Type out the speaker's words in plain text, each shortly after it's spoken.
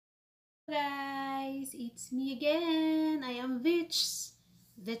Guys, it's me again. I am Vitch.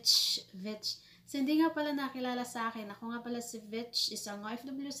 So, hindi nga pala nakilala sa akin. Ako nga pala si Vitch, isang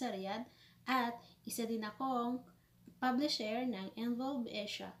OFW sa Riyadh, at isa din akong publisher ng Envolve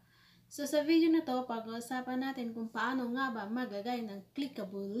Asia. So, sa video na to, pag-uusapan natin kung paano nga ba maglagay ng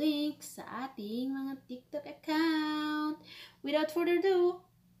clickable link sa ating mga TikTok account. Without further ado,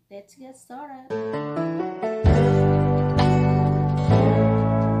 let's get started.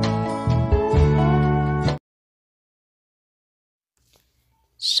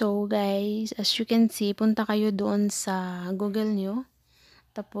 So guys, as you can see, punta kayo doon sa Google nyo.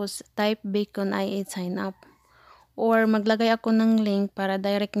 Tapos type Bacon I8 sign up. Or maglagay ako ng link para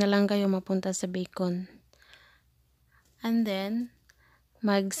direct na lang kayo mapunta sa Bacon. And then,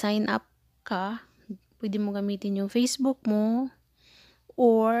 mag-sign up ka. Pwede mo gamitin yung Facebook mo.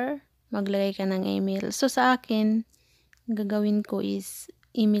 Or maglagay ka ng email. So sa akin, gagawin ko is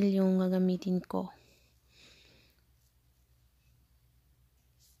email yung gagamitin ko.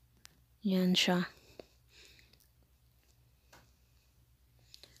 Yan siya.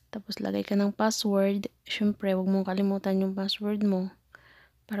 Tapos, lagay ka ng password. Siyempre, huwag mong kalimutan yung password mo.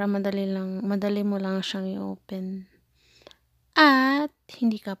 Para madali mo lang siyang i-open. At,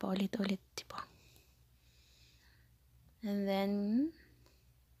 hindi ka pa ulit-ulit, diba? And then,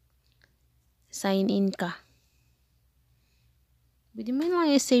 sign in ka. Pwede mo lang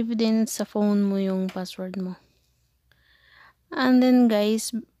i-save din sa phone mo yung password mo. And then,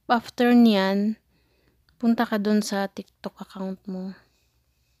 guys, after niyan, punta ka dun sa TikTok account mo.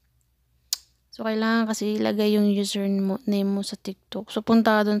 So, kailangan kasi ilagay yung username mo sa TikTok. So,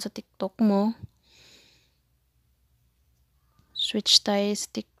 punta ka dun sa TikTok mo. Switch tayo sa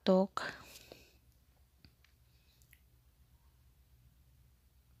TikTok.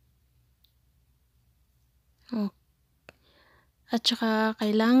 Oh. At saka,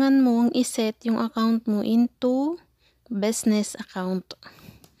 kailangan mong iset yung account mo into business account.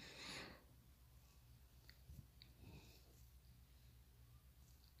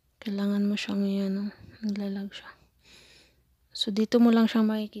 Kailangan mo siyang yan, naglalag siya. So, dito mo lang siyang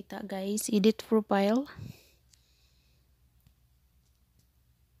makikita, guys. Edit profile.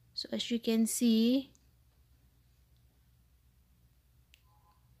 So, as you can see,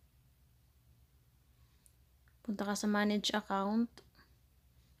 punta ka sa manage account.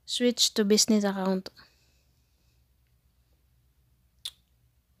 Switch to business account.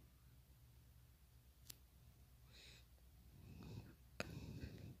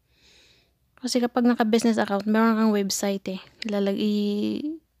 Kasi kapag naka-business account, meron kang website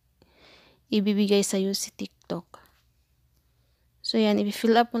ibibigay sa'yo si TikTok. So, yan.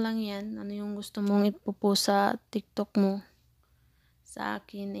 I-fill up mo lang yan. Ano yung gusto mong ipopost sa TikTok mo. Sa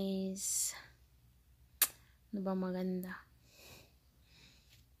akin is, ano ba maganda?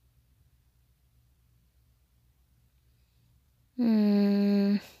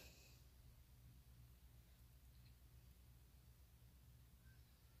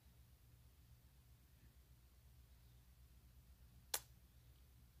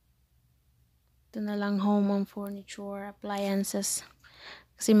 Ito na lang, home and furniture, appliances.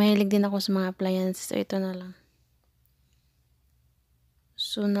 Kasi mahilig din ako sa mga appliances. So, ito na lang.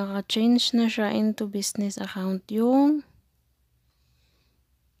 So, naka-change na siya into business account yung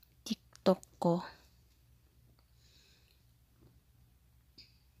TikTok ko.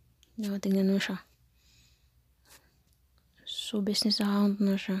 Tingnan mo siya. So, business account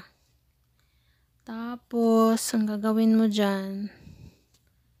na siya. Tapos, ang gagawin mo dyan,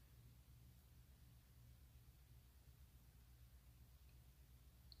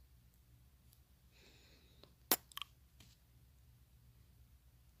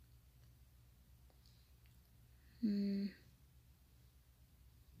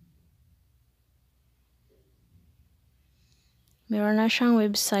 meron na siyang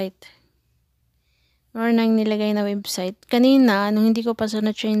website. Meron nang nilagay na website. Kanina, nung hindi ko pa siya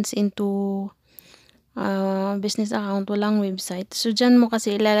na-change into business account, walang website. So, dyan mo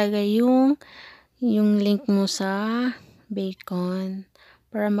kasi ilalagay yung link mo sa Bacon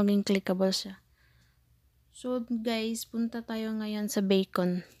para maging clickable siya. So, guys, punta tayo ngayon sa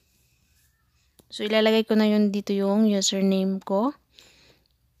Bacon. So, ilalagay ko na yun dito yung username ko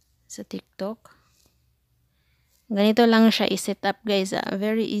sa TikTok. Ganito lang siya i-set up, guys.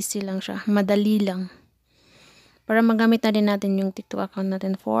 Very easy lang siya. Madali lang. Para magamit na din natin yung TikTok account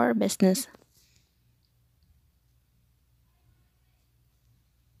natin for business.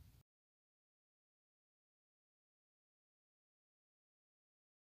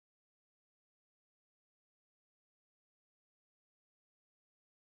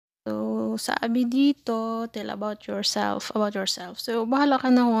 So, sabi dito, tell about yourself. So, bahala ka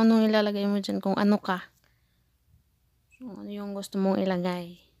na kung anong ilalagay mo dyan, kung ano ka. So, ano yung gusto mong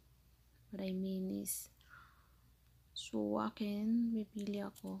ilagay. What I mean is, so, akin, pipili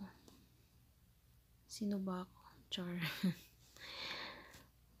ako. Sino ba ako? Char.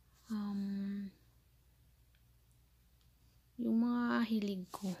 Yung mga hilig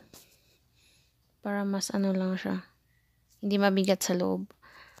ko. Para mas ano lang siya. Hindi mabigat sa loob.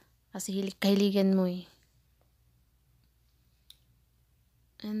 Kasi kahiligan mo eh.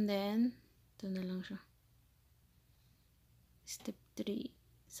 And then, ito na lang siya. Step 3.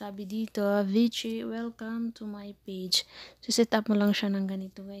 Sabi dito, Vici, welcome to my page. So, set up mo lang siya ng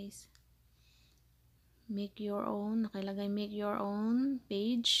ganito, guys. Make your own. Nakalagay, make your own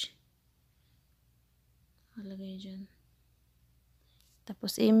page. Nakalagay dyan.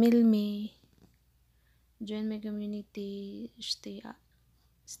 Tapos, email me. Join my community. Stay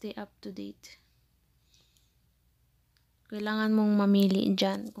up to date. Kailangan mong mamili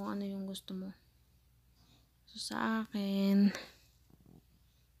dyan kung ano yung gusto mo. So, sa akin,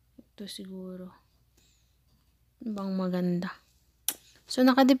 ito siguro. Bang maganda. So,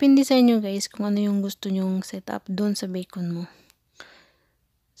 nakadepende sa inyo guys kung ano yung gusto nyong setup doon sa bacon mo.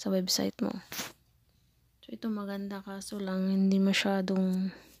 Sa website mo. So, ito maganda kaso lang hindi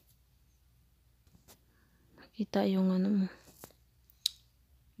masyadong makita yung ano mo.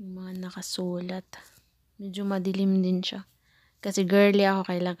 Yung mga nakasulat. Medyo madilim din siya. Kasi girly ako,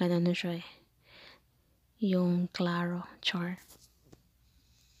 kailangan ano siya eh. Yung klaro, char.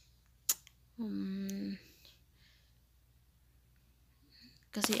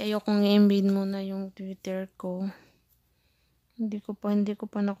 Kasi ayokong i-embed muna yung Twitter ko. Hindi ko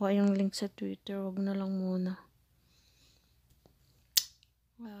pa nakuha yung link sa Twitter. Wag na lang muna.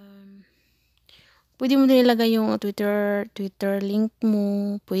 Pwede mo din ilagay yung Twitter link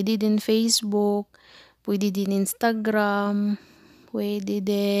mo. Pwede din Facebook. Pwede din Instagram. Pwede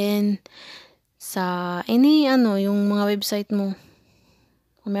din sa yung mga website mo.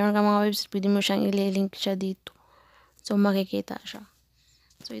 Kung meron ka mga website, pwede mo siyang ililink siya dito. So, makikita siya.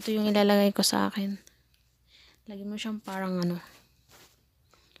 So, ito yung ilalagay ko sa akin. Lagi mo siyang parang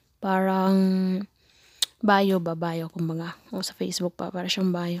bio kumbaga. O sa Facebook pa, para siyang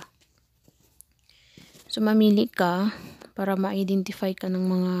bio. So, mamili ka para ma-identify ka ng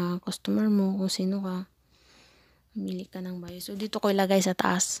mga customer mo kung sino ka. Mamili ka ng bio. So, dito ko ilagay sa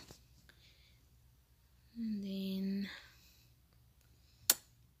taas. And then,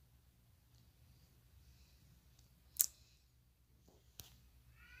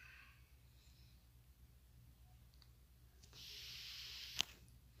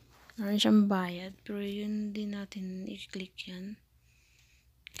 meron siyang bayad. Pero yun din natin i-click yan.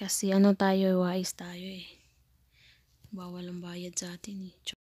 Kasi tayo, wise tayo eh. Bawal ang bayad sa atin eh.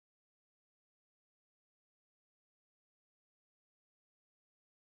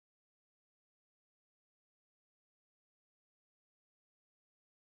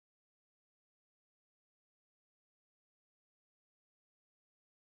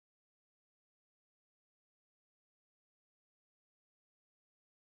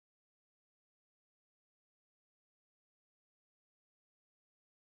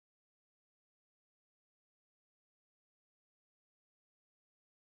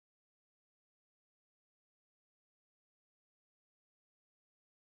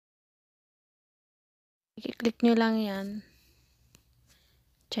 I-click nyo lang yan.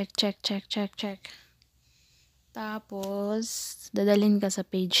 Check. Tapos, dadalhin ka sa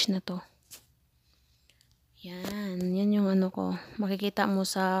page na to. Yan yung ko. Makikita mo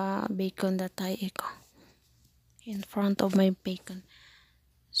sa bacon.ie ko. In front of my bacon.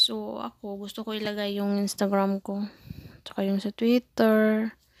 So, ako, gusto ko ilagay yung Instagram ko. Tsaka yung sa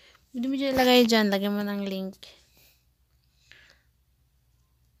Twitter. Pwede mo dyan ilagay dyan. Lagyan mo ng link.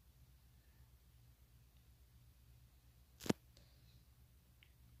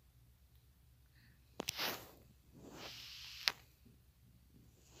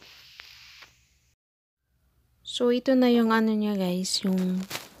 So, ito na yung niya guys. Yung,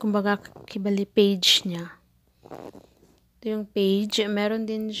 kumbaga, kibali page niya. Ito yung page. Meron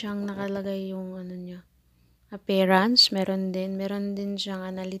din siyang nakalagay yung niya. Appearance. Meron din siyang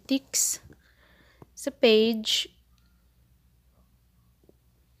analytics. Sa page,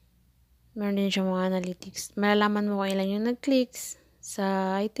 meron din siyang mga analytics. Malalaman mo kung ilan yung nag-clicks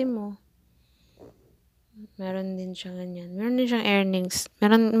sa item mo. Meron din siyang ganyan. Meron din siyang earnings.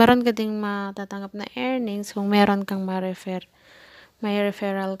 Meron ka ding matatanggap na earnings kung meron kang ma-refer. May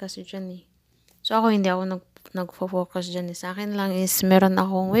referral kasi dyan eh. So, ako hindi ako nagfo-focus dyan eh. Sa akin lang is meron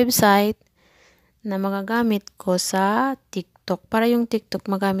akong website na magagamit ko sa TikTok. TikTok para yung TikTok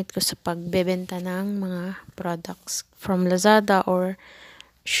magamit ko sa pagbebenta ng mga products from Lazada or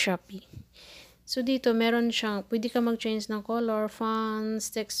Shopee. So, dito, meron siyang, pwede ka mag-change ng color,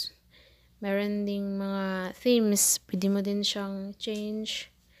 fonts, text. Meron ding mga themes. Pwede mo din siyang change.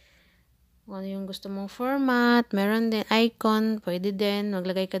 Kung ano yung gusto mong format. Meron din icon. Pwede din.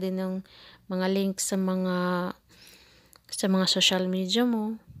 Maglagay ka din ng mga links sa mga social media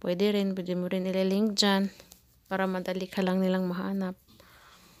mo. Pwede rin. Pwede mo rin ililink dyan. Para madali ka lang nilang mahanap.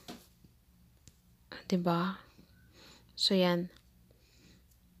 Diba? So, yan.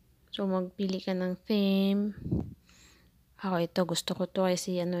 So, magpili ka ng theme. Ako, ito. Gusto ko to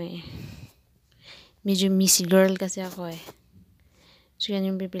kasi medyo messy girl kasi ako eh. So,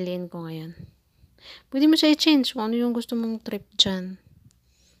 yan yung pipiliin ko ngayon. Pwede mo siya i-change kung ano yung gusto mong trip dyan.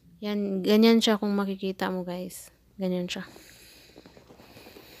 Yan, ganyan siya kung makikita mo guys. Ganyan siya.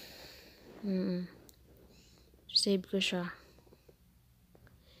 Save ko siya.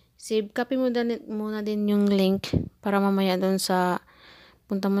 Copy mo muna din yung link para mamaya doon sa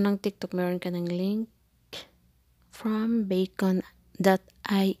punta mo ng TikTok, meron ka ng link from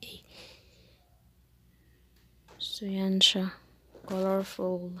bacon.ia. So, yan siya.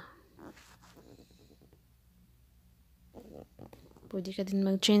 Colorful. Pwede ka din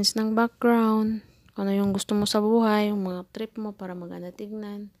mag-change ng background. Kung ano yung gusto mo sa buhay, yung mga trip mo para maganda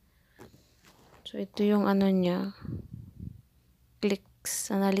tignan. So, ito yung niya. Clicks,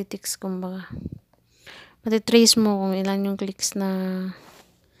 analytics, kumbaga. Matitrace mo kung ilan yung clicks na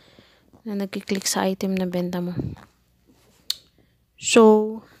nagkiklik sa item na benta mo.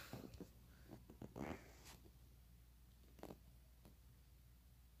 So,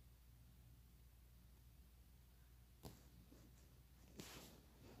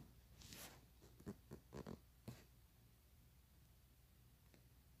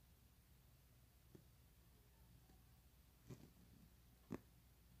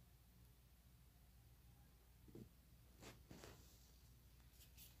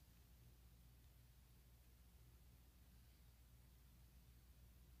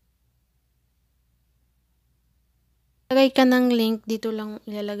 lagay ka ng link, dito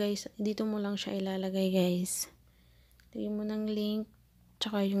mo lang siya ilalagay guys. Lagay mo ng link,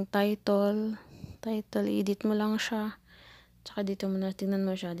 tsaka yung title, edit mo lang siya, tsaka dito mo na, tingnan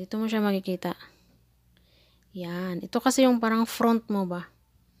mo siya, dito mo siya makikita. Yan, ito kasi yung parang front mo ba?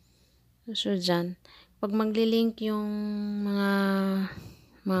 So, dyan, pag magli-link yung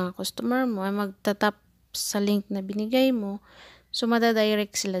mga customer mo, ay magtatap sa link na binigay mo, so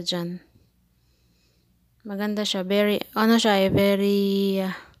madadirect sila dyan. Maganda siya. Very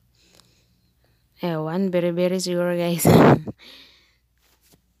very siguro guys.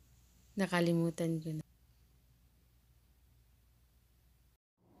 Nakalimutan ko na.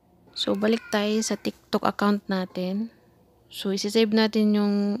 So, balik tayo sa TikTok account natin. So, isi-save natin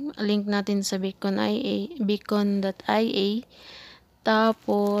yung link natin sa bacon.ia.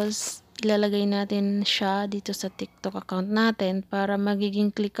 Tapos, ilalagay natin siya dito sa TikTok account natin para magiging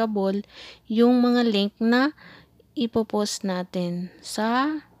clickable yung mga link na ipopost natin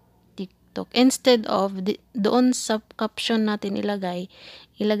sa TikTok. Instead of doon sa caption natin ilagay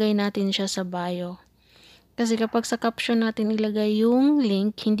natin siya sa bio. Kasi kapag sa caption natin ilagay yung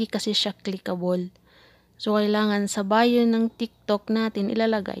link, hindi kasi siya clickable. So, kailangan sa bio ng TikTok natin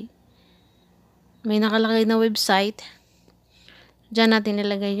ilalagay. May nakalagay na website. Diyan natin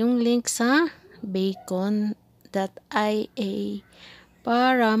ilagay yung link sa bacon.ia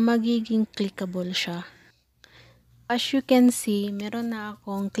para magiging clickable siya. As you can see, meron na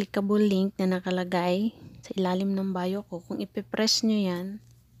akong clickable link na nakalagay sa ilalim ng bio ko. Kung ipipress nyo yan,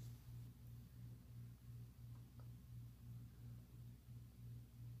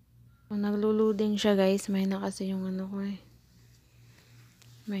 kung naglo-loading siya guys, may na kasi yung ko eh.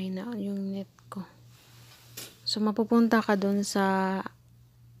 May na yung net ko. So, mapupunta ka dun sa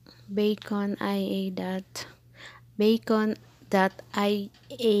bacon.ia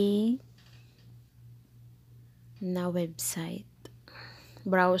na website.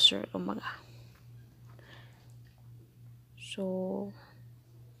 Browser, kumbaga. So,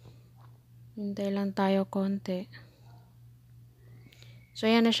 hintay lang tayo konti. So,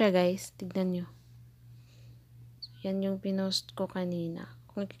 ayan na siya guys. Tignan nyo. So, yan yung pinost ko kanina.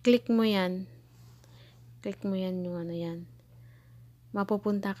 Kung click mo yan yung yan.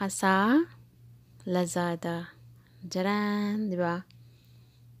 Mapupunta ka sa Lazada. Diyan, di ba?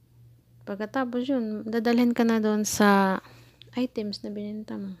 Pagkatapos yun, dadalhin ka na doon sa items na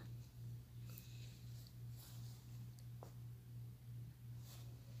binenta mo.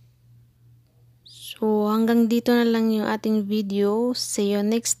 So, hanggang dito na lang yung ating video. See you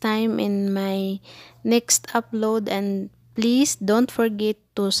next time in my next upload, and Please don't forget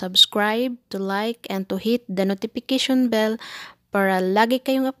to subscribe, to like, and to hit the notification bell para lagi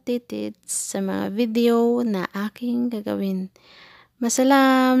kayong updated sa mga video na aking gagawin.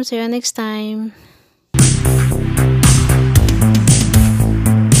 Masalam! See you next time!